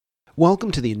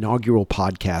Welcome to the inaugural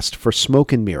podcast for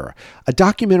Smoke and Mirror, a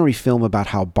documentary film about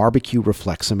how barbecue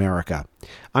reflects America.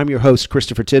 I'm your host,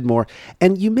 Christopher Tidmore,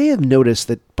 and you may have noticed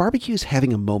that barbecue is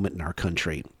having a moment in our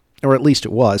country, or at least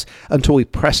it was, until we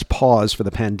pressed pause for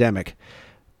the pandemic.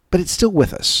 But it's still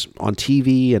with us, on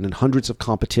TV and in hundreds of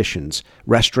competitions,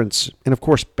 restaurants, and of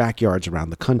course backyards around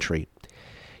the country.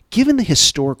 Given the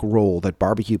historic role that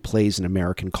barbecue plays in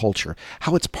American culture,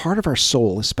 how it's part of our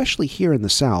soul, especially here in the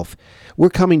South, we're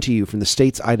coming to you from the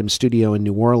States Item Studio in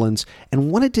New Orleans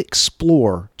and wanted to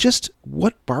explore just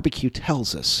what barbecue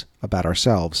tells us about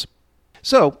ourselves.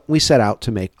 So we set out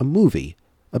to make a movie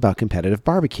about competitive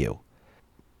barbecue.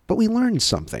 But we learned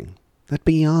something, that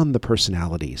beyond the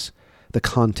personalities, the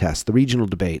contests, the regional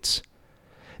debates,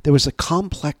 there was a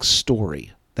complex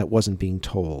story that wasn't being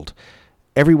told.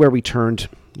 Everywhere we turned,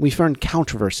 we found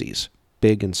controversies,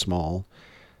 big and small,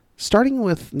 starting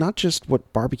with not just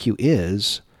what barbecue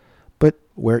is, but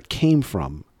where it came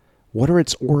from, what are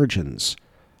its origins,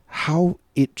 how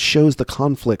it shows the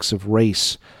conflicts of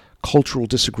race, cultural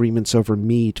disagreements over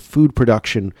meat, food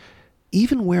production,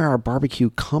 even where our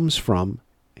barbecue comes from.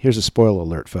 Here's a spoiler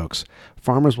alert, folks.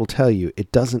 Farmers will tell you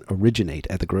it doesn't originate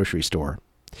at the grocery store.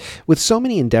 With so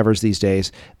many endeavors these days,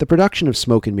 the production of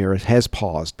Smoke and Mirror has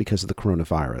paused because of the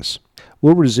coronavirus.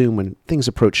 We'll resume when things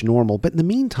approach normal, but in the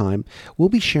meantime, we'll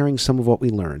be sharing some of what we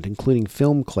learned, including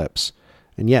film clips.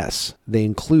 And yes, they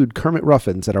include Kermit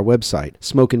Ruffins at our website,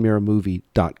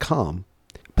 smokeandmirrormovie.com.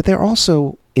 But they're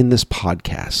also in this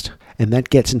podcast, and that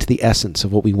gets into the essence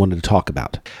of what we wanted to talk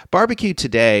about. Barbecue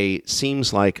today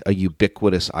seems like a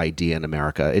ubiquitous idea in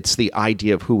America. It's the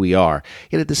idea of who we are.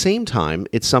 Yet at the same time,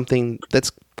 it's something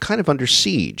that's kind of under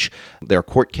siege. There are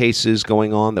court cases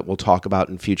going on that we'll talk about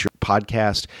in future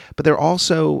podcasts, but there are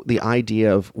also the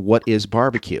idea of what is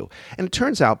barbecue. And it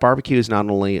turns out barbecue is not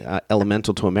only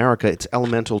elemental to America, it's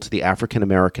elemental to the African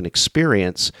American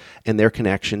experience and their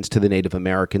connections to the Native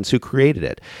Americans who created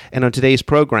it. And on today's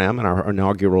program, in our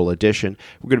inaugural edition,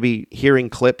 we're going to be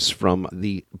hearing clips from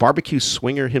the barbecue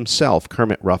swinger himself,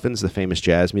 Kermit Ruffins, the famous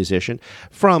jazz musician,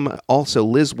 from also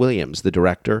Liz Williams, the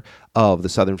director of the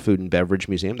Southern Food and Beverage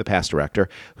Museum, the past director,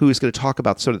 who is going to talk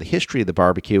about sort of the history of the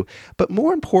barbecue. But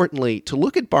more importantly, to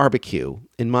look at barbecue,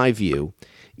 in my view,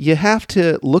 you have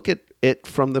to look at it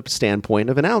from the standpoint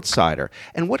of an outsider.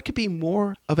 And what could be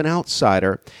more of an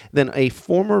outsider than a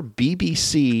former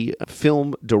BBC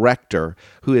film director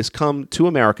who has come to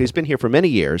America? He's been here for many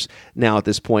years now at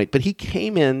this point, but he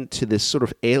came into this sort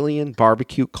of alien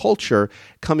barbecue culture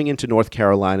coming into North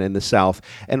Carolina in the South.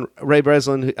 And Ray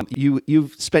Breslin,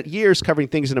 you've spent years covering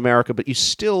things in America, but you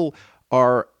still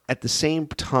are at the same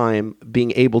time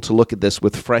being able to look at this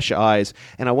with fresh eyes.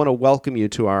 And I want to welcome you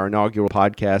to our inaugural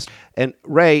podcast. And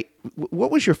Ray,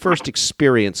 what was your first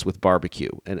experience with barbecue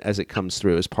and as it comes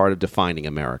through as part of defining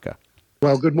America?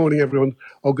 Well, good morning, everyone,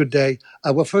 or good day.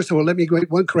 Well, first of all, let me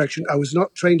make one correction. I was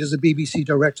not trained as a BBC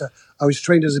director. I was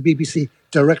trained as a BBC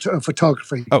director of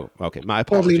photography. Oh, okay. My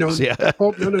apologies.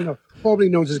 Formerly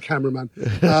known as a cameraman.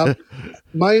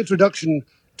 My introduction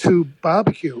to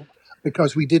barbecue,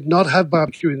 because we did not have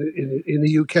barbecue in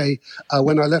the UK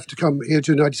when I left to come here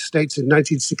to the United States in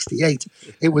 1968.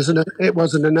 It was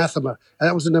an anathema.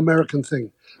 That was an American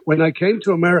thing. When I came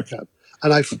to America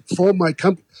and I formed my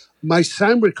company, my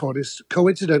sound recordist,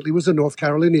 coincidentally, was a North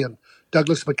Carolinian,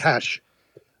 Douglas McCash.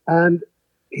 And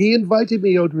he invited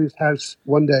me over to his house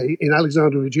one day in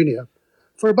Alexandria, Virginia,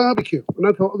 for a barbecue. And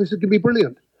I thought, oh, this is going to be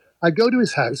brilliant. I go to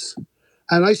his house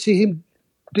and I see him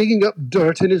digging up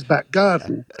dirt in his back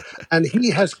garden, and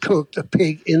he has cooked a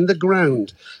pig in the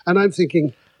ground. And I'm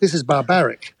thinking, this is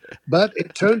barbaric. But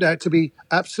it turned out to be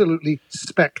absolutely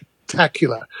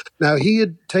spectacular. Now, he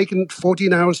had taken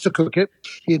 14 hours to cook it.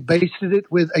 He had basted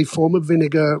it with a form of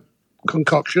vinegar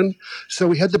concoction. So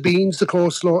we had the beans, the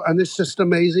coleslaw, and it's just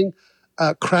amazing,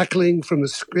 crackling from the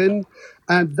skin.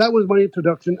 And that was my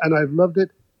introduction, and I've loved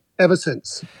it ever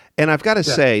since. And I've got to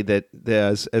say that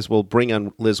as we'll bring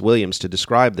on Liz Williams to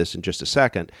describe this in just a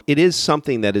second, it is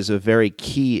something that is a very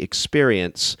key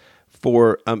experience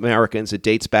for Americans. It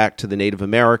dates back to the Native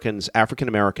Americans. African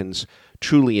Americans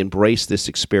truly embrace this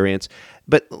experience.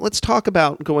 But let's talk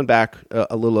about going back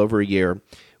a little over a year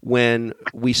when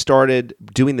we started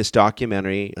doing this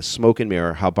documentary, Smoke and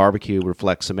Mirror, How Barbecue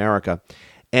Reflects America.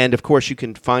 And, of course, you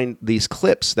can find these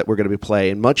clips that we're going to be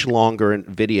playing much longer in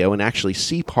video and actually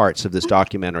see parts of this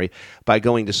documentary by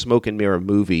going to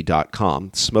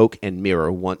smokeandmirrormovie.com, Smoke and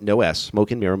Mirror, no S,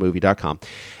 smokeandmirrormovie.com,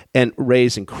 and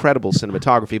Ray's incredible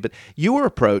cinematography. But you were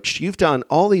approached, you've done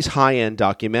all these high-end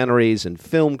documentaries and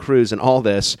film crews and all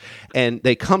this, and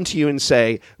they come to you and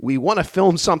say, we want to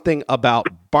film something about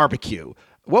barbecue.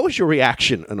 What was your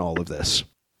reaction in all of this?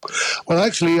 Well,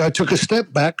 actually, I took a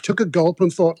step back, took a gulp,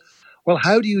 and thought, well,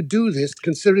 how do you do this,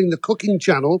 considering the Cooking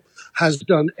Channel has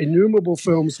done innumerable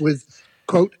films with,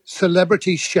 quote,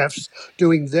 celebrity chefs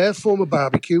doing their form of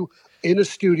barbecue in a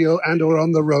studio and or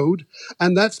on the road.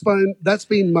 And that's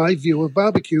been my view of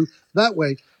barbecue that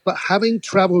way. But having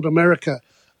traveled America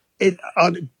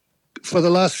for the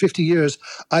last 50 years,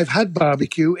 I've had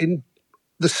barbecue in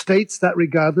the states that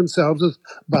regard themselves as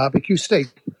barbecue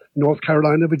states: North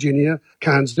Carolina, Virginia,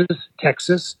 Kansas,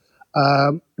 Texas,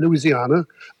 Louisiana,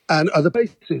 and other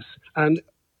places, and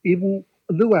even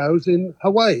luau's in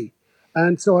Hawaii.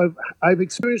 And so I've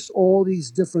experienced all these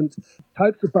different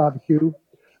types of barbecue,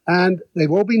 and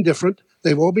they've all been different.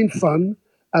 They've all been fun,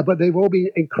 but they've all been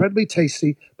incredibly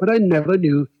tasty. But I never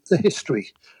knew the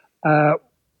history.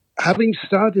 Having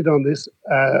started on this,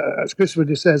 as Christopher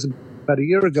just says, about a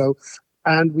year ago,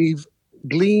 and we've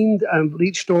gleaned and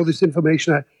leached all this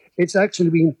information out, it's actually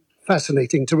been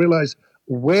fascinating to realize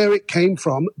where it came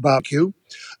from, barbecue,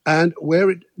 and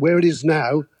where it is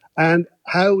now, and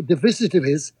how divisive it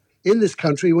is in this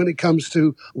country when it comes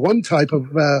to one type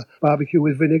of barbecue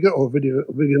with vinegar or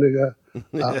vinegar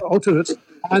alternates,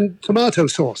 and tomato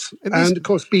sauce, and of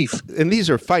course beef. And these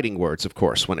are fighting words, of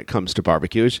course, when it comes to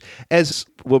barbecues. As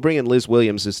we'll bring in Liz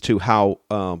Williams as to how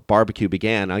barbecue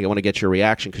began. I want to get your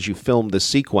reaction because you filmed the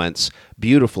sequence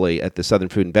beautifully at the Southern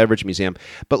Food and Beverage Museum.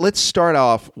 But let's start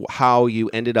off how you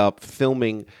ended up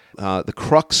filming the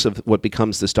crux of what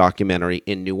becomes this documentary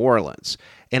in New Orleans.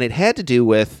 And it had to do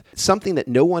with something that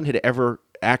no one had ever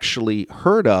actually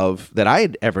heard of, that I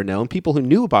had ever known, people who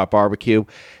knew about barbecue,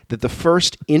 that the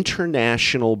first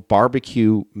international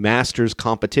barbecue masters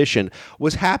competition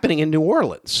was happening in New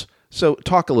Orleans. So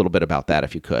talk a little bit about that,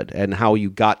 if you could, and how you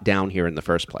got down here in the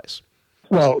first place.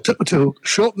 Well, to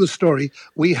shorten the story,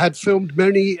 we had filmed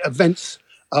many events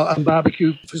and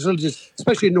barbecue facilities,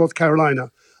 especially in North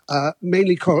Carolina,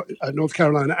 mainly North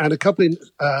Carolina, and a couple in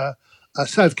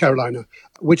South Carolina,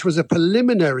 which was a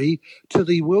preliminary to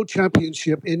the World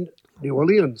Championship in New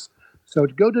Orleans. So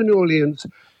to go to New Orleans,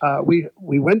 we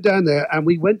went down there, and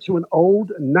we went to an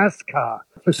old NASCAR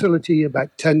facility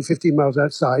about 10, 15 miles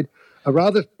outside, a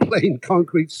rather plain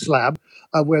concrete slab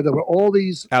where there were all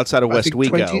these... Outside of West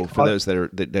Wego, for those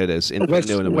that is in New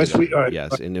Orleans.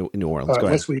 Go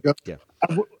ahead. West Wego. Yeah.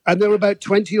 And there were about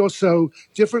 20 or so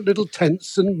different little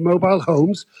tents and mobile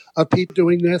homes of people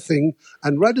doing their thing.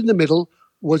 And right in the middle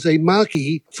was a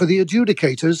marquee for the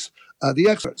adjudicators, the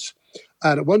experts.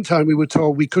 And at one time we were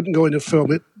told we couldn't go in and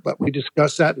film it, but we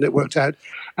discussed that and it worked out.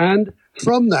 And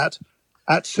from that,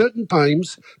 at certain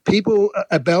times,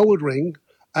 a bell would ring,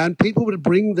 and people would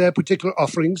bring their particular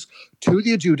offerings to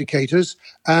the adjudicators.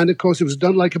 And, of course, it was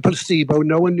done like a placebo.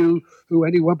 No one knew who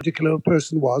any one particular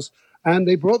person was. And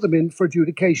they brought them in for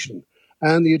adjudication.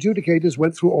 And the adjudicators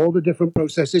went through all the different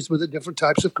processes with the different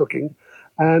types of cooking,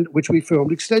 and which we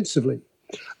filmed extensively.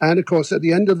 And, of course, at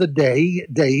the end of the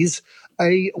days,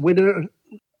 a winner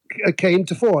came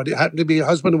to fore. It happened to be a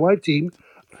husband and wife team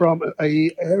from an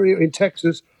area in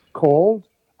Texas called,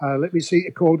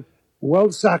 called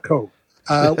Welsaco.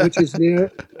 Which is near,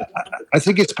 I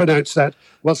think it's pronounced that,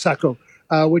 Welsaco,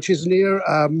 which is near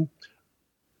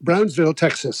Brownsville,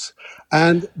 Texas.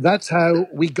 And that's how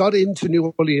we got into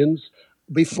New Orleans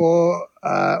before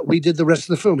we did the rest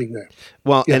of the filming there.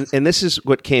 Well, yes. and this is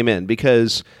what came in,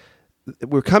 because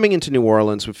we're coming into New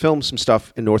Orleans. We filmed some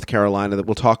stuff in North Carolina that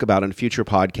we'll talk about in a future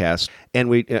podcast, and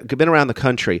we've been around the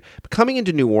country. But coming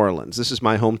into New Orleans, this is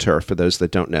my home turf for those that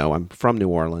don't know. I'm from New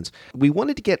Orleans. We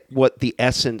wanted to get what the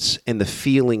essence and the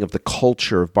feeling of the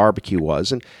culture of barbecue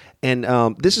was, and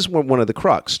this is one of the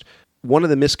crux. One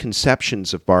of the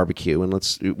misconceptions of barbecue,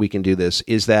 and we can do this,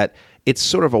 is that it's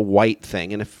sort of a white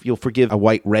thing, and if you'll forgive, a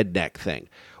white redneck thing,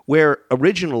 where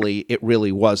originally it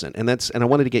really wasn't. And I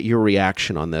wanted to get your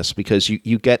reaction on this, because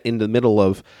you get in the middle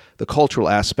of the cultural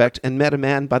aspect and met a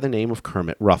man by the name of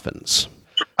Kermit Ruffins.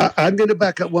 I'm going to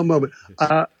back up one moment.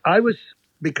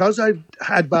 Because I've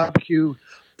had barbecue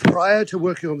prior to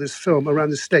working on this film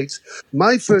around the States,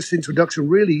 my first introduction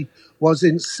really was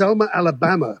in Selma,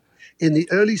 Alabama in the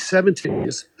early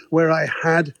 70s, where I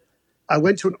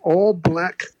went to an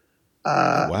all-black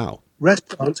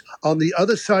restaurant on the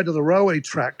other side of the railway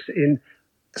tracks in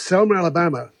Selma,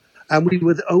 Alabama, and we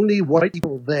were the only white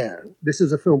people there. This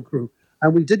is a film crew.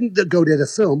 And we didn't go there to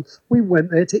film. We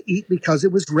went there to eat because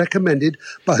it was recommended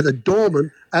by the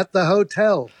doorman at the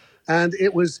hotel. And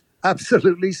it was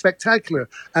absolutely spectacular.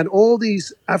 And all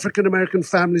these African-American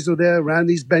families were there around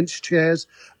these bench chairs.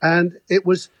 And they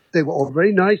were all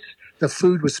very nice. The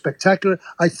food was spectacular.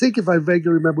 I think, if I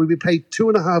vaguely remember, we paid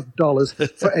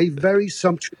 $2.50 for a very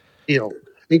sumptuous meal,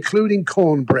 including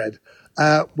cornbread.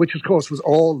 which of course was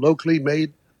all locally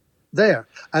made there.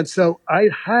 And so I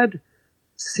had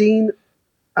seen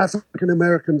African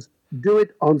Americans do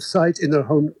it on site in their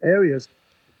home areas,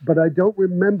 but I don't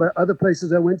remember other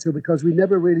places I went to because we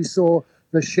never really saw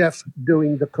the chef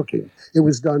doing the cooking. It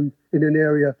was done in an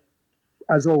area,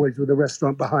 as always, with a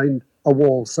restaurant behind a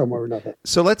wall somewhere or another.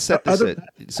 So let's set this.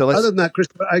 Other than that,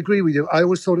 Christopher, I agree with you. I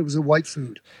always thought it was a white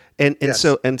food. And Yes.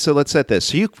 so let's set this.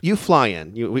 So you fly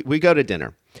in. We go to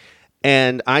dinner,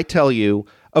 and I tell you,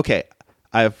 okay,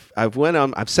 I've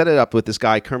set it up with this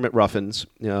guy Kermit Ruffins,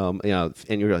 and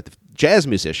you're a jazz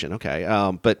musician, okay,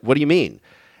 but what do you mean?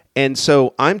 And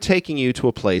so I'm taking you to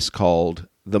a place called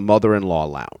the Mother-in-Law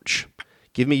Lounge.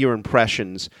 Give me your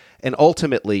impressions. And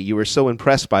ultimately, you were so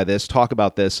impressed by this, talk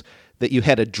about this, that you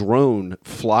had a drone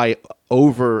fly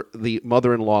over the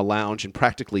Mother-in-Law Lounge and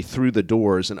practically through the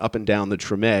doors and up and down the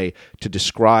Treme to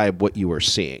describe what you were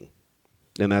seeing.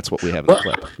 And that's what we have in the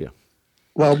clip. Yeah.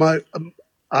 Well,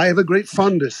 I have a great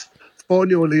fondness for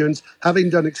New Orleans, having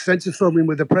done extensive filming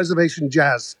with the Preservation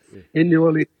Jazz in New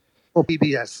Orleans for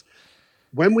PBS.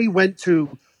 When we went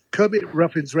to Kermit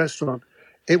Ruffin's restaurant,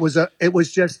 it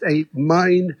was just a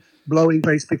mind-blowing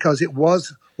place because it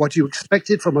was what you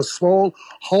expected from a small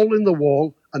hole in the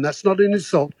wall, and that's not an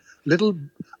insult, little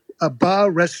bar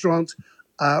restaurant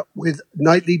with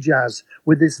nightly jazz,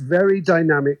 with this very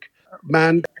dynamic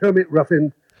man, Kermit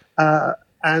Ruffin.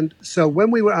 And so when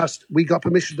we were asked, we got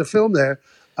permission to film there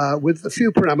with a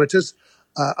few parameters.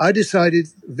 I decided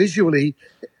visually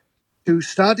to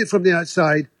start it from the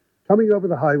outside, coming over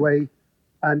the highway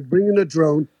and bringing a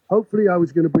drone. Hopefully I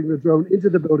was going to bring the drone into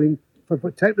the building.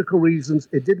 For technical reasons,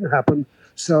 it didn't happen.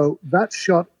 So that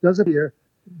shot does appear.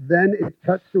 Then it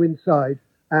cuts to inside.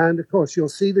 And of course, you'll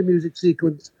see the music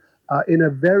sequence in a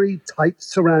very tight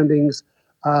surroundings.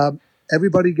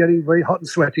 Everybody getting very hot and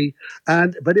sweaty.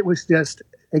 But it was just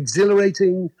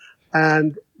exhilarating.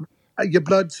 And your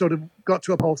blood sort of got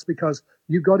to a pulse because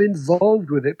you got involved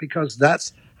with it, because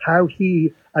that's how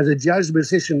he, as a jazz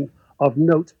musician of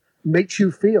note, makes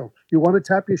you feel. You want to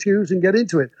tap your shoes and get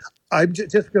into it.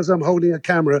 Just because I'm holding a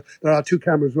camera, there are two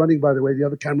cameras running, by the way. The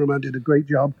other cameraman did a great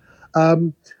job.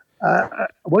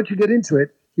 Once you get into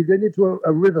it, you get into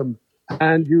a rhythm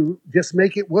and you just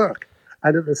make it work.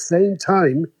 And at the same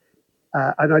time,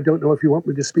 and I don't know if you want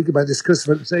me to speak about this,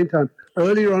 Christopher, at the same time,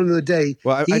 earlier on in the day,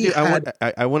 well,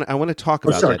 I want to talk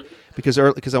about that because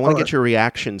I want to get your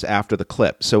reactions after the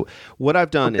clip. So what I've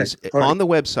done is on the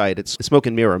website, it's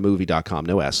smokeandmirrormovie.com,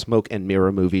 no S,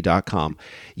 smokeandmirrormovie.com.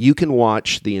 You can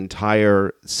watch the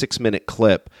entire 6-minute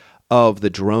clip of the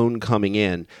drone coming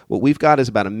in. What we've got is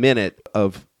about a minute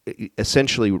of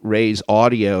essentially Ray's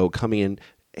audio coming in,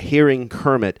 hearing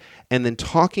Kermit, and then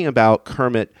talking about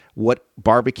Kermit, what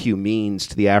barbecue means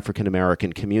to the African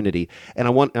American community. And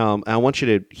I want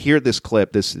you to hear this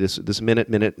clip, this minute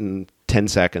and 10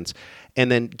 seconds, and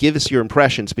then give us your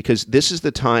impressions, because this is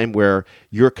the time where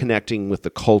you're connecting with the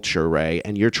culture, Ray,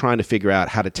 and you're trying to figure out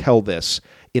how to tell this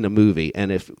in a movie.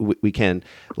 And if we can,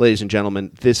 ladies and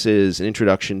gentlemen, this is an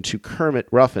introduction to Kermit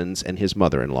Ruffins and his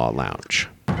Mother-in-Law Lounge.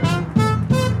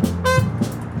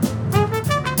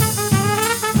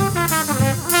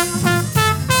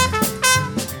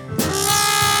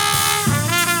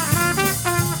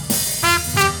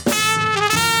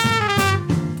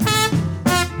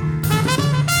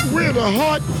 The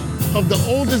heart of the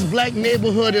oldest black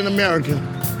neighborhood in America,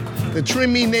 the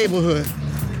Treme neighborhood.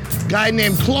 A guy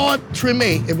named Claude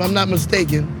Treme, if I'm not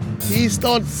mistaken, he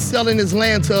started selling his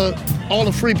land to all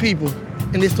the free people.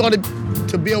 And they started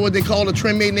to build what they call the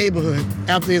Treme neighborhood,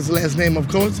 after his last name, of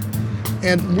course.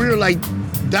 And we're like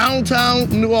downtown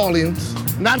New Orleans,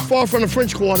 not far from the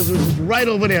French Quarters, which is right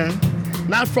over there,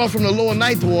 not far from the Lower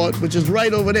Ninth Ward, which is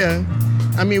right over there.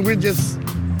 I mean, we're just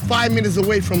 5 minutes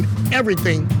away from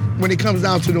everything when it comes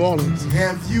down to New Orleans.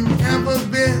 Have you ever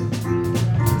been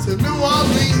to New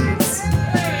Orleans?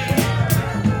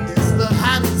 It's the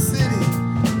hottest city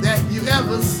that you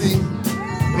ever seen.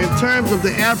 In terms of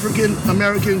the African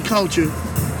American culture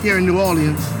here in New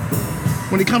Orleans,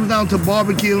 when it comes down to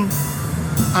barbecue,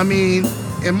 I mean,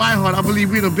 in my heart, I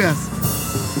believe we're the best.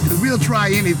 We'll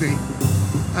try anything.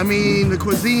 I mean, the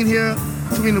cuisine here,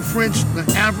 between the French, the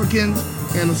African,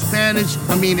 and the Spanish,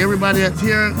 I mean, everybody that's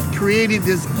here created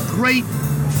this great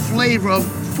flavor of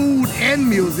food and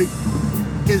music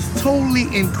is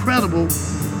totally incredible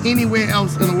anywhere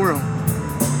else in the world.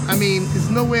 I mean, there's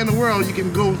nowhere in the world you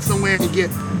can go somewhere and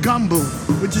get gumbo,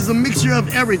 which is a mixture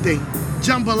of everything.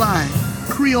 Jambalaya,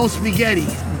 Creole spaghetti,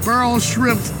 barrel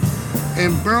shrimps,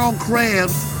 and barrel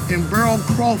crabs, and barrel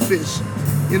crawfish.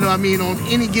 You know what I mean, on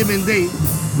any given day.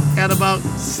 at about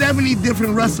 70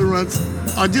 different restaurants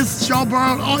are just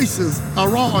shell-boiled oysters, or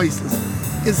raw oysters.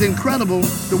 It's incredible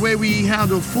the way we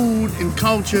handle food and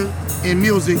culture and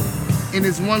music in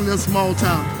this one little small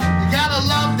town. You gotta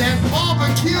love that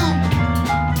barbecue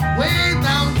way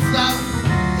down south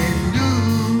in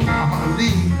New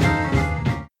Orleans.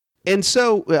 And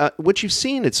so what you've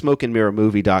seen at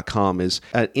smokeandmirrormovie.com is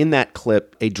in that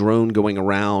clip, a drone going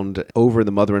around over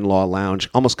the mother-in-law lounge,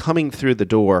 almost coming through the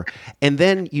door. And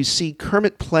then you see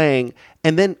Kermit playing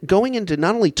and then going into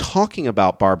not only talking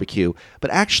about barbecue, but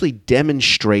actually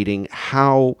demonstrating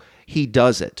how he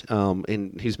does it.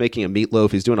 And he's making a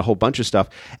meatloaf. He's doing a whole bunch of stuff.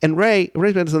 And Ray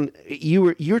Benson,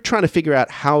 you're trying to figure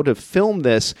out how to film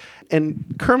this. And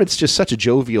Kermit's just such a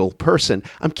jovial person.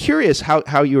 I'm curious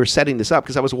how you were setting this up,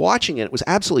 because I was watching it. It was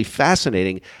absolutely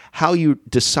fascinating how you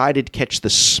decided to catch the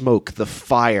smoke, the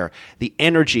fire, the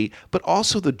energy, but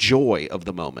also the joy of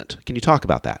the moment. Can you talk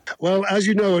about that? Well, as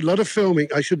you know, a lot of filming,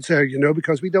 I shouldn't say,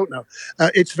 because we don't know.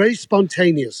 It's very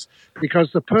spontaneous,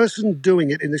 because the person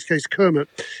doing it, in this case Kermit,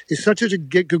 is such a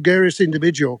gregarious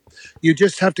individual. You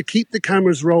just have to keep the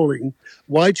cameras rolling,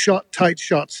 wide shot, tight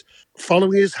shots,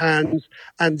 following his hands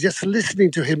and just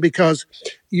listening to him, because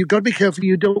you've got to be careful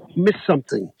you don't miss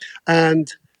something.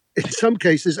 And in some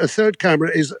cases, a third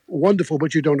camera is wonderful,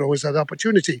 but you don't always have the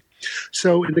opportunity.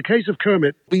 So in the case of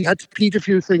Kermit, we had to repeat a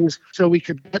few things so we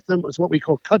could get them as what we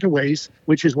call cutaways,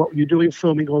 which is what you do in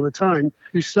filming all the time.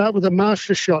 You start with a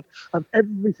master shot of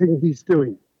everything he's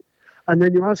doing. And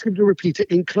then you ask him to repeat it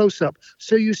in close-up,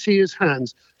 so you see his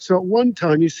hands. So at one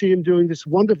time, you see him doing this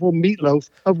wonderful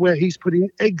meatloaf of where he's putting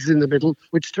eggs in the middle,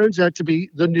 which turns out to be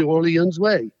the New Orleans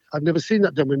way. I've never seen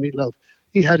that done with meatloaf.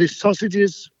 He had his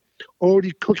sausages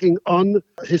already cooking on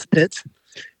his pit.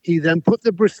 He then put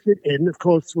the brisket in, of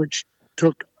course, which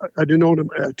took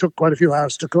quite a few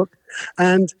hours to cook.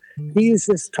 And he is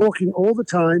just talking all the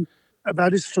time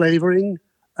about his flavoring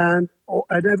and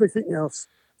everything else.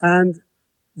 And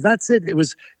that's it.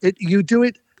 You do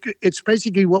it. It's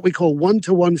basically what we call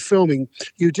one-to-one filming.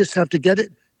 You just have to get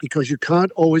it, because you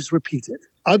can't always repeat it.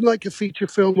 Unlike a feature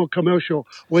film or commercial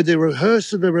where they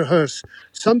rehearse and they rehearse,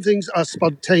 some things are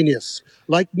spontaneous.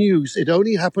 Like news, it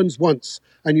only happens once,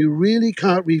 and you really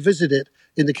can't revisit it.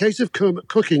 In the case of Kermit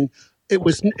cooking, it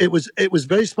was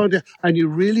very spontaneous, and you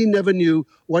really never knew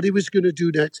what he was going to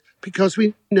do next, because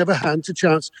we never had a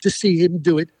chance to see him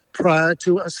do it prior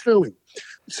to us filming.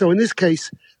 So in this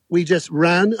case, we just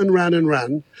ran and ran and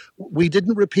ran. We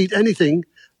didn't repeat anything,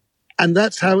 and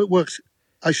that's how it works.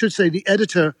 I should say the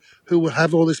editor who will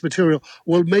have all this material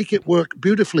will make it work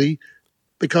beautifully,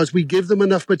 because we give them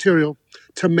enough material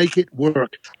to make it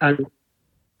work. And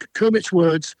Kermit's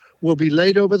words will be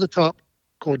laid over the top,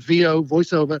 called VO,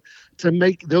 voiceover, to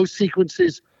make those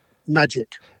sequences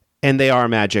magic. And they are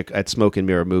magic at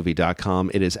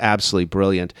smokeandmirrormovie.com. It is absolutely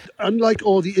brilliant. Unlike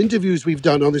all the interviews we've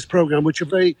done on this program, which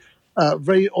are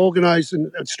very organized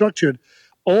and structured,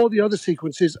 all the other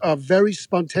sequences are very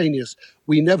spontaneous.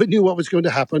 We never knew what was going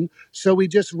to happen, so we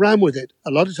just ran with it.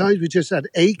 A lot of times we just had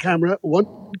one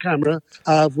camera,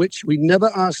 of which we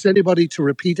never asked anybody to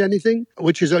repeat anything,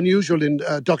 which is unusual in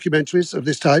documentaries of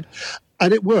this type.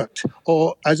 And it worked.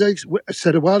 Or, as I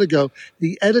said a while ago,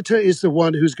 the editor is the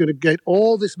one who's going to get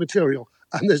all this material,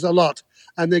 and there's a lot,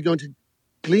 and they're going to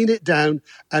clean it down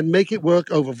and make it work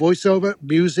over voiceover,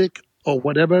 music, or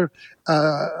whatever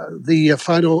the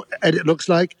final edit looks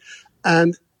like.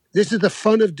 And this is the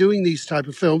fun of doing these type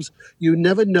of films. You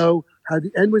never know how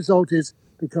the end result is,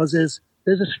 because there's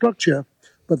a structure,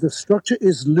 but the structure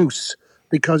is loose,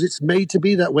 because it's made to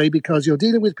be that way, because you're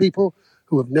dealing with people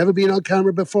who have never been on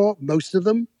camera before, most of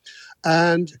them,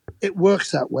 and it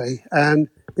works that way. And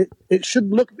it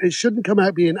shouldn't come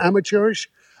out being amateurish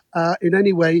in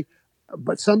any way,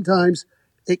 but sometimes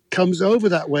it comes over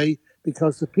that way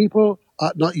because the people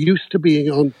are not used to being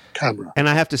on camera. And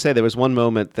I have to say, there was one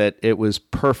moment that it was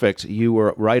perfect. You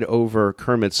were right over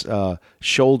Kermit's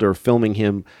shoulder, filming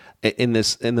him in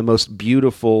the most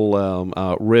beautiful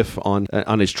riff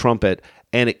on his trumpet.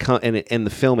 And in the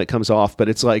film it comes off, but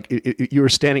it's like you were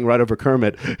standing right over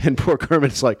Kermit, and poor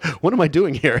Kermit's like, "What am I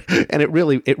doing here?" And it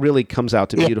really comes out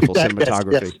to beautiful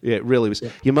cinematography. Yes. It really was. Yeah.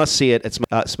 You must see it at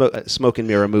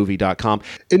smokeandmirrormovie.com.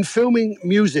 In filming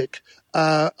music,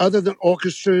 other than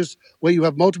orchestras where you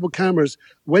have multiple cameras,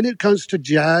 when it comes to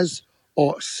jazz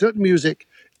or certain music,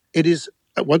 it is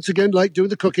once again like doing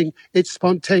the cooking. It's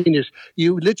spontaneous.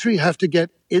 You literally have to get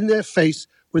in their face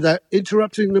without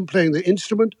interrupting them playing the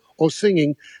instrument or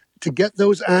singing, to get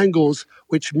those angles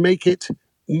which make it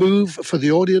move for the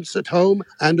audience at home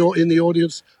and or in the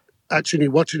audience actually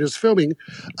watching us filming,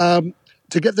 to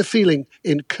get the feeling.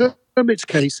 In Kermit's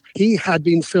case, he had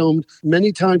been filmed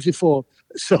many times before.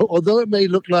 So although it may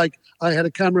look like I had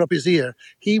a camera up his ear,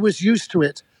 he was used to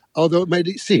it, although it made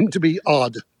it seem to be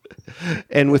odd.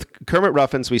 And with Kermit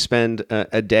Ruffins, we spend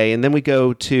a day, and then we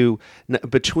go to,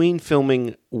 between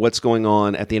filming what's going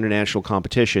on at the international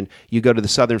competition, you go to the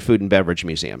Southern Food and Beverage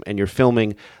Museum, and you're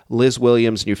filming Liz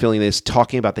Williams, and you're filming this,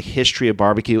 talking about the history of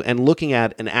barbecue, and looking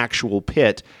at an actual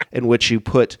pit in which you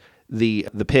put the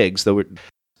pigs. Though,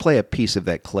 play a piece of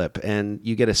that clip, and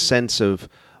you get a sense of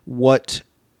what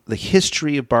the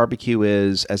history of barbecue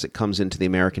is as it comes into the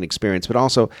American experience, but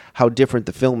also how different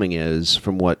the filming is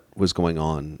from what was going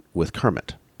on with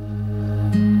Kermit.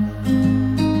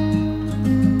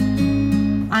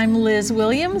 I'm Liz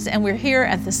Williams, and we're here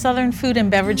at the Southern Food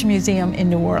and Beverage Museum in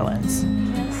New Orleans.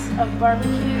 Of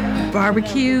barbecue.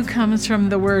 Barbecue comes from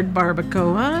the word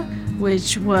barbacoa,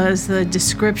 which was the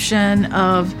description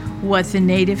of what the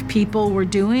native people were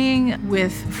doing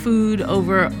with food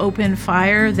over open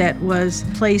fire that was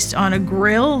placed on a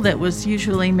grill that was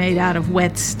usually made out of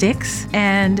wet sticks.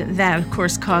 And that, of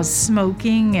course, caused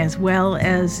smoking as well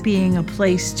as being a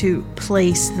place to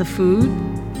place the food.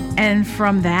 And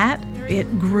from that,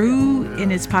 it grew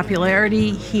in its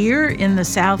popularity here in the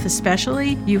South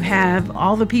especially. You have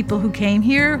all the people who came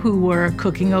here who were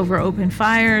cooking over open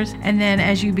fires, and then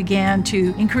as you began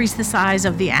to increase the size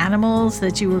of the animals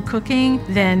that you were cooking,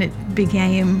 then it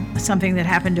became something that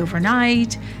happened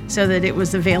overnight so that it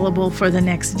was available for the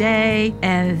next day,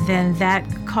 and then that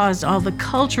caused all the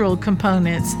cultural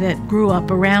components that grew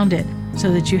up around it, so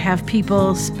that you have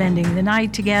people spending the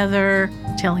night together,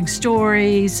 telling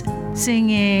stories,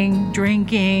 singing,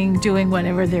 drinking, doing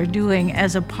whatever they're doing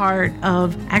as a part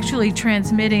of actually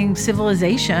transmitting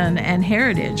civilization and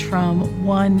heritage from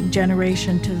one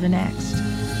generation to the next.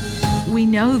 We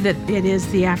know that it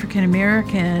is the African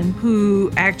American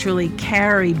who actually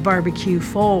carried barbecue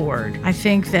forward. I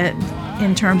think that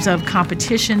in terms of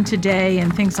competition today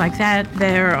and things like that,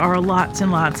 there are lots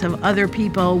and lots of other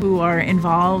people who are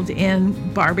involved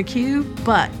in barbecue,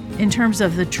 but in terms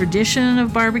of the tradition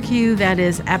of barbecue, that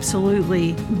is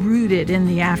absolutely rooted in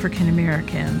the African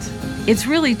Americans. It's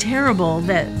really terrible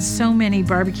that so many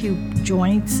barbecue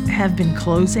joints have been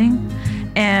closing,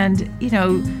 and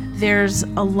there's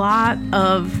a lot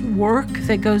of work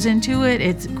that goes into it.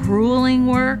 It's grueling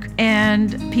work,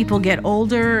 and people get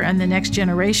older, and the next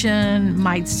generation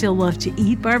might still love to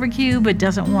eat barbecue, but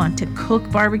doesn't want to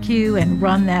cook barbecue and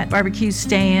run that barbecue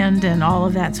stand and all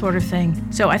of that sort of thing.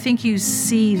 So I think you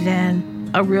see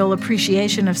then a real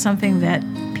appreciation of something that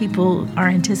people are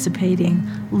anticipating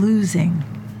losing.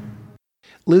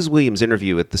 Liz Williams'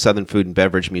 interview at the Southern Food and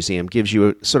Beverage Museum gives you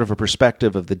a sort of a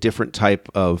perspective of the different type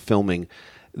of filming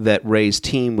that Ray's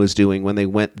team was doing when they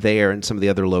went there and some of the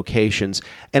other locations.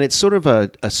 And it's sort of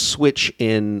a switch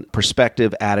in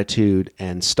perspective, attitude,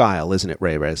 and style, isn't it,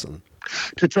 Ray Reslin?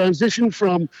 To transition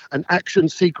from an action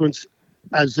sequence,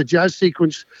 as the jazz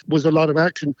sequence was a lot of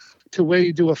action, to where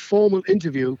you do a formal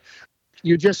interview,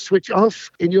 you just switch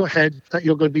off in your head that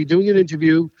you're going to be doing an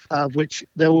interview, which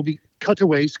there will be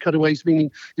cutaways meaning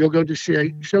you're going to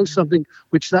show something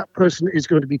which that person is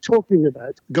going to be talking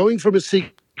about. Going from a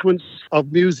sequence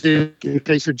of music, in the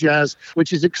case of jazz,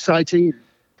 which is exciting,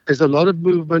 there's a lot of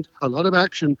movement, a lot of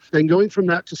action, then going from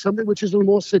that to something which is a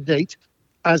little more sedate,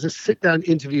 as a sit-down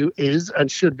interview is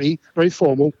and should be, very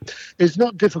formal, is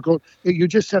not difficult. You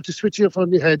just have to switch it off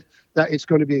on your head that it's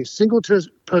going to be a single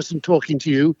person talking to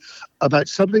you about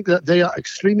something that they are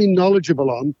extremely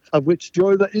knowledgeable on, of which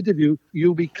during that interview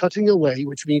you'll be cutting away,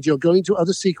 which means you're going to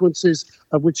other sequences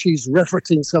of which he's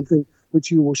referencing something which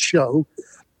you will show,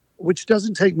 which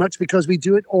doesn't take much because we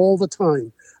do it all the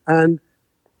time. And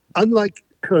unlike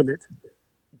Kermit,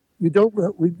 you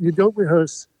don't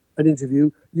rehearse an interview.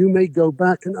 You may go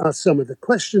back and ask some of the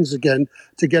questions again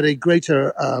to get a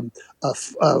greater,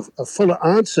 a fuller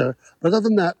answer. But other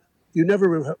than that, you never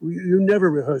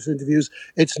rehearse interviews.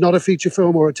 It's not a feature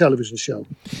film or a television show.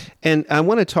 And I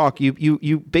want to talk,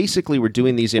 you basically were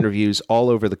doing these interviews all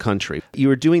over the country. You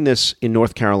were doing this in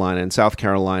North Carolina and South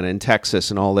Carolina and Texas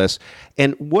and all this.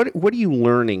 And what are you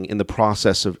learning in the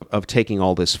process of taking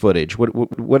all this footage?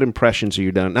 What impressions are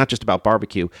you doing, not just about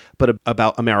barbecue, but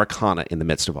about Americana in the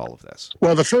midst of all of this?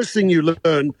 Well, the first thing you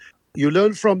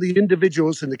learn from the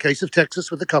individuals, in the case of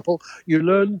Texas with the couple, you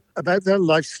learn about their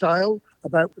lifestyle,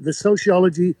 about the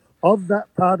sociology of that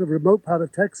remote part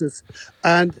of Texas,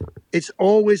 and it's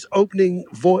always opening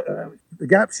the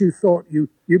gaps you thought you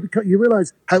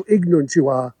realize how ignorant you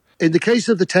are. In the case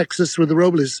of the Texas with the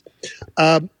Robles,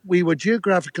 we were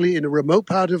geographically in a remote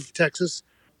part of Texas,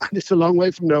 and it's a long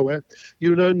way from nowhere.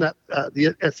 You learn that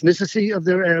the ethnicity of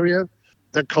their area,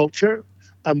 the culture,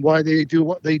 and why they do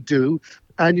what they do.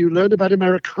 And you learn about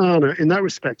Americana in that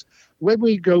respect. When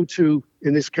we go to,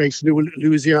 in this case,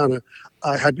 Louisiana,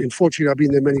 I've been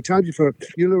there many times before.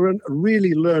 You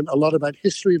really learn a lot about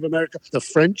history of America, the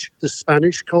French, the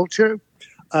Spanish culture,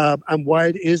 and why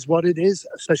it is what it is,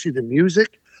 especially the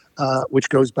music, which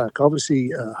goes back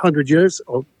obviously 100 years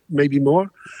or maybe more.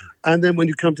 And then when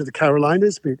you come to the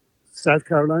Carolinas, be it South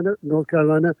Carolina, North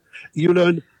Carolina, you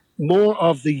learn more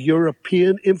of the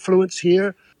European influence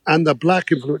here and the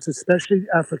Black influence, especially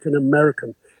African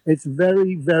American. It's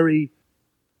very, very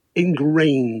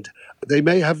ingrained. They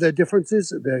may have their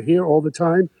differences. They're here all the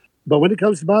time. But when it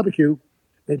comes to barbecue,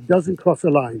 it doesn't cross a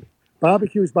line.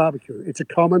 Barbecue is barbecue. It's a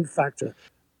common factor.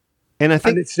 And I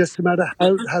think it's just a matter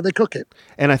how they cook it.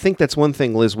 And I think that's one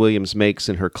thing Liz Williams makes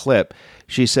in her clip.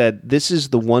 She said, this is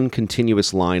the one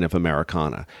continuous line of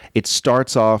Americana. It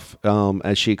starts off,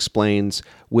 as she explains,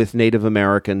 with Native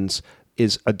Americans,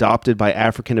 is adopted by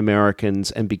African Americans,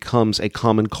 and becomes a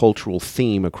common cultural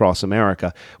theme across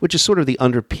America, which is sort of the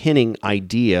underpinning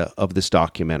idea of this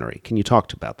documentary. Can you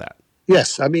talk about that?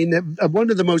 Yes. I mean,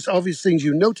 one of the most obvious things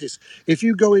you notice, if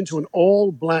you go into an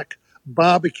all-black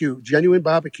barbecue, genuine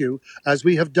barbecue, as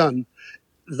we have done,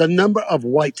 the number of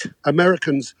white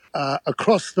Americans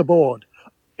across the board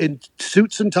in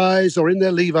suits and ties or in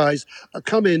their Levi's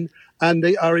come in, and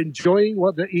they are enjoying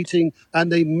what they're eating,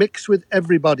 and they mix with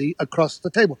everybody across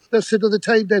the table. They'll sit at the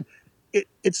table. It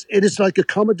is like a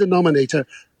common denominator.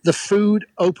 The food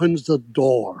opens the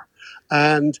door,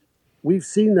 and we've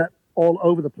seen that all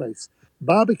over the place.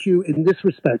 Barbecue, in this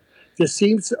respect, just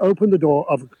seems to open the door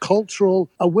of cultural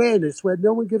awareness where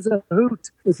no one gives a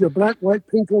hoot if you're black, white,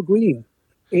 pink, or green.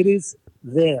 It is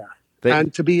there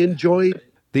and to be enjoyed.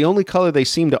 The only color they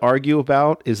seem to argue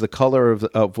about is the color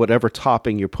of whatever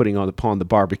topping you're putting upon the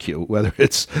barbecue, whether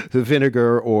it's the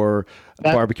vinegar or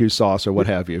barbecue sauce or what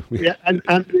have you. Yeah, and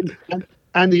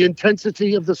the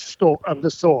intensity of the soil.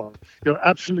 You're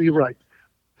absolutely right.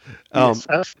 Yes,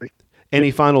 absolutely.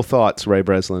 Any final thoughts, Ray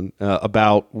Breslin,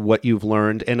 about what you've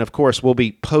learned? And of course, we'll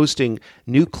be posting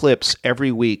new clips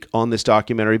every week on this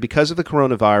documentary. Because of the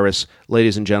coronavirus,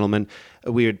 ladies and gentlemen,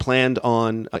 we had planned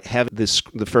on having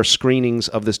the first screenings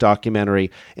of this documentary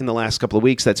in the last couple of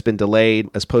weeks. That's been delayed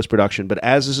as post-production. But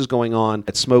as this is going on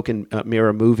at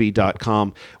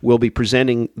smokeandmirrormovie.com, we'll be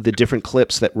presenting the different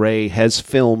clips that Ray has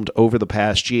filmed over the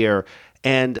past year,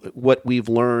 and what we've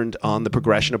learned on the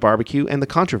progression of barbecue and the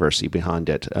controversy behind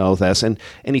it, LS. And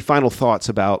any final thoughts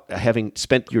about having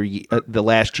spent the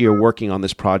last year working on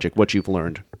this project, what you've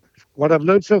learned? What I've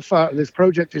learned so far, and this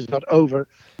project is not over,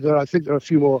 I think there are a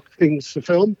few more things to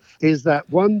film, is that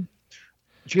one,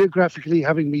 geographically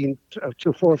having been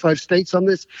to 4 or 5 states on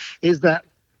this, is that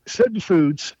certain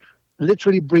foods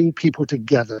literally bring people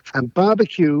together. And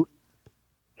barbecue,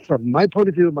 from my point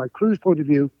of view, my crew's point of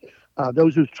view,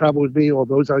 those who've traveled with me or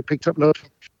those I picked up local,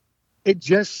 it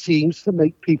just seems to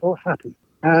make people happy.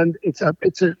 And it's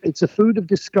a food of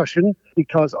discussion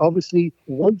because obviously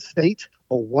one state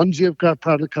or one geographic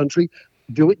part of the country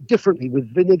do it differently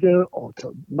with vinegar or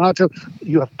tomato.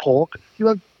 You have pork, you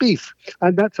have beef.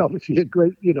 And that's obviously a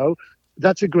great,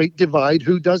 that's a great divide.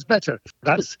 Who does better?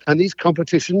 And these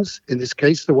competitions, in this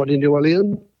case, the one in New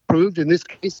Orleans, proved in this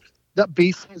case that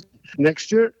beef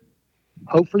next year,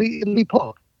 hopefully it'll be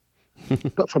pork.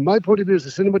 But from my point of view as a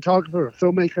cinematographer, a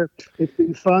filmmaker, it's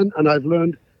been fun, and I've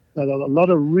learned that a lot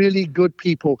of really good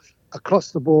people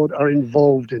across the board are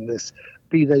involved in this,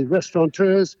 be they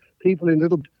restaurateurs, people in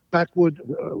little backwood,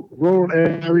 rural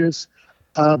areas,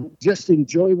 just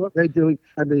enjoy what they're doing,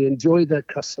 and they enjoy their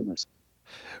customers.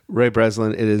 Ray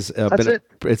Breslin,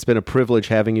 it's been a privilege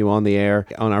having you on the air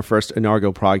on our first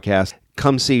inaugural podcast.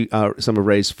 Come see some of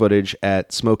Ray's footage at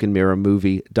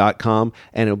smokeandmirrormovie.com,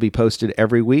 and it'll be posted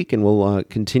every week, and we'll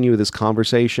continue this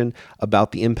conversation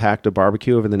about the impact of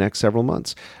barbecue over the next several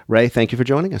months. Ray, thank you for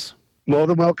joining us. More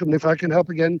than welcome. If I can help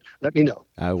again, let me know.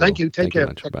 I will. Thank you. Take care.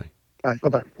 Thank you much. Bye. Bye.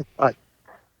 Bye-bye. Bye.